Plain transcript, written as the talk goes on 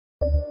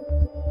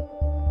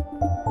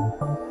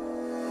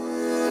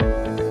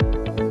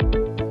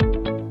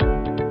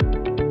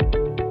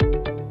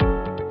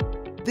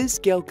This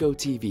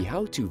GalcoTV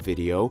How To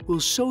video will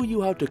show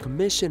you how to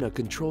commission a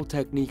Control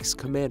Techniques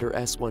Commander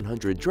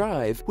S100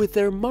 drive with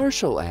their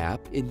Marshal app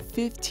in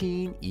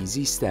 15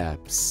 easy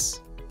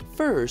steps.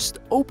 First,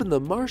 open the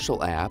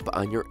Marshal app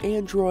on your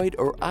Android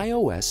or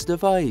iOS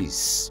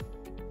device.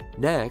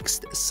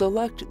 Next,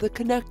 select the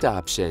Connect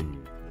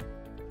option.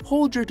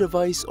 Hold your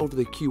device over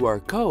the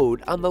QR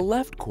code on the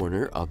left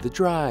corner of the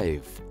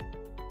drive.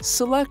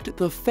 Select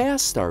the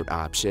FastStart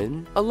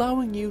option,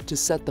 allowing you to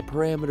set the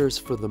parameters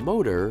for the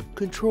motor,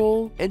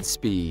 control, and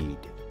speed.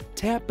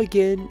 Tap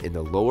Begin in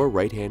the lower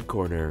right-hand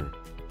corner.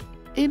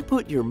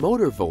 Input your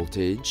motor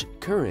voltage,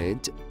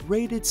 current,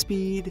 rated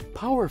speed,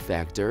 power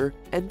factor,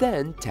 and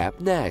then tap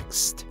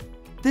Next.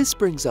 This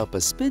brings up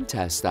a spin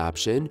test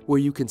option where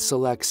you can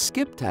select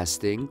skip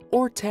testing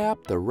or tap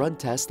the run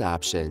test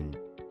option.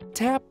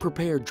 Tap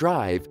Prepare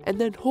Drive and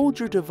then hold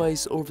your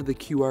device over the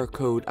QR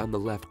code on the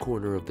left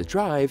corner of the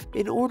drive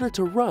in order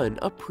to run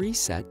a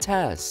preset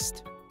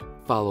test.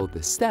 Follow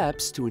the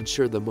steps to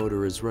ensure the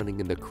motor is running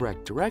in the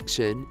correct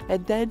direction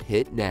and then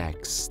hit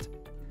Next.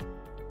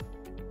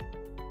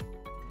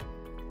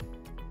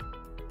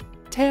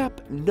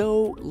 Tap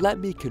No, Let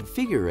me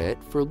configure it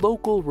for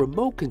local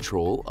remote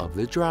control of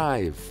the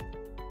drive.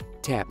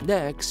 Tap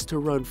Next to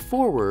run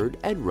forward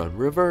and run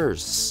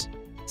reverse.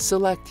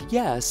 Select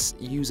Yes,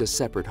 use a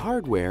separate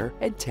hardware,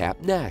 and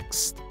tap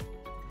Next.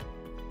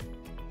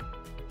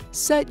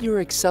 Set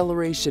your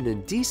acceleration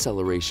and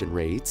deceleration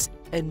rates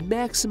and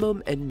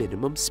maximum and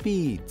minimum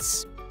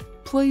speeds.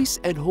 Place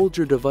and hold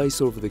your device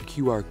over the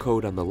QR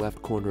code on the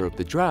left corner of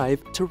the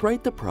drive to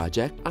write the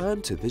project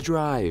onto the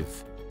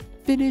drive.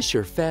 Finish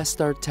your Fast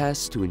Start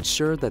test to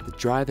ensure that the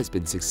drive has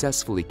been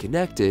successfully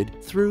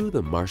connected through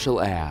the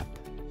Marshal app.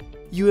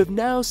 You have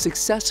now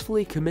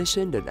successfully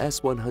commissioned an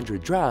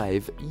S100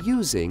 drive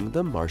using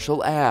the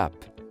Marshal app.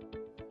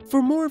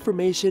 For more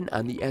information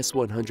on the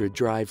S100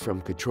 drive from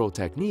Control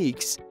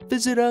Techniques,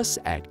 visit us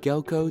at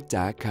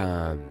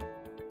Galco.com.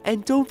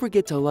 And don't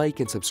forget to like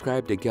and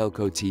subscribe to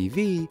Galco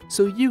TV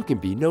so you can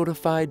be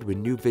notified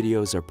when new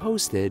videos are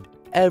posted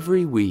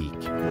every week.